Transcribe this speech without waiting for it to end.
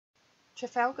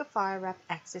Trafalgar FyreWrap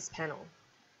Access Panel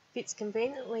fits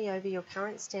conveniently over your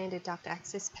current standard duct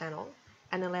access panel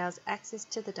and allows access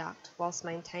to the duct whilst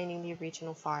maintaining the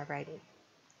original fire rating.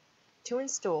 To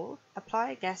install, apply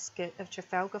a gasket of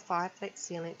Trafalgar FyreFlex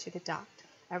sealant to the duct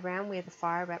around where the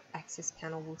FyreWrap access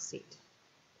panel will sit.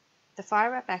 The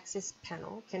FyreWrap access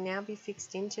panel can now be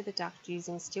fixed into the duct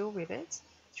using steel rivets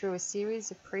through a series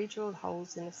of pre-drilled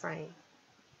holes in the frame.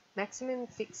 Maximum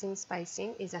fixing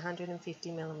spacing is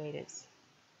 150 mm.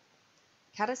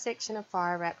 Cut a section of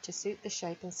FyreWrap to suit the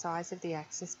shape and size of the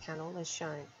access panel as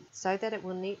shown, so that it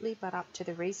will neatly butt up to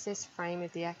the recessed frame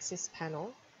of the access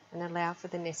panel and allow for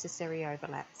the necessary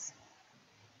overlaps.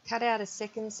 Cut out a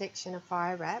second section of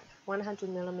FyreWrap 100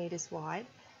 mm wide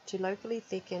to locally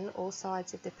thicken all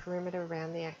sides of the perimeter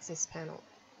around the access panel.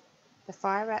 The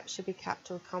FyreWrap should be cut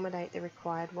to accommodate the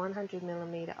required 100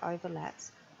 mm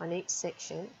overlaps on each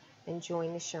section and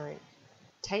join as shown.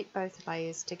 Tape both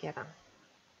layers together.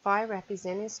 FyreWrap is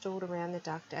then installed around the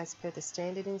duct as per the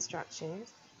standard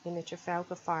instructions in the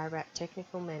Trafalgar FyreWrap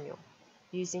technical manual,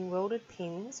 using welded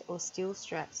pins or steel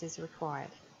straps as required,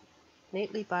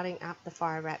 neatly butting up the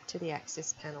FyreWrap to the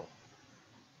access panel.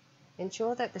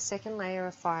 Ensure that the second layer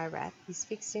of FyreWrap is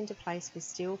fixed into place with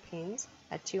steel pins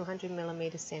at 200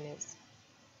 mm centres.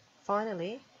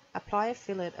 Finally, apply a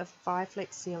fillet of FyreFlex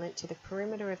sealant to the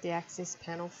perimeter of the access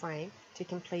panel frame to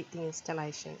complete the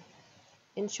installation.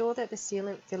 Ensure that the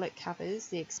sealant fillet covers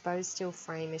the exposed steel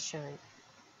frame as shown.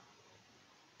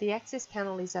 The access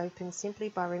panel is opened simply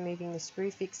by removing the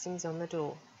screw fixings on the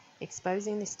door,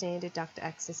 exposing the standard duct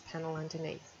access panel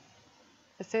underneath.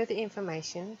 For further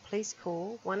information, please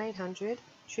call 1800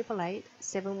 888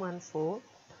 714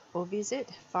 or visit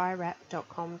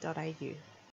fyrewrap.com.au.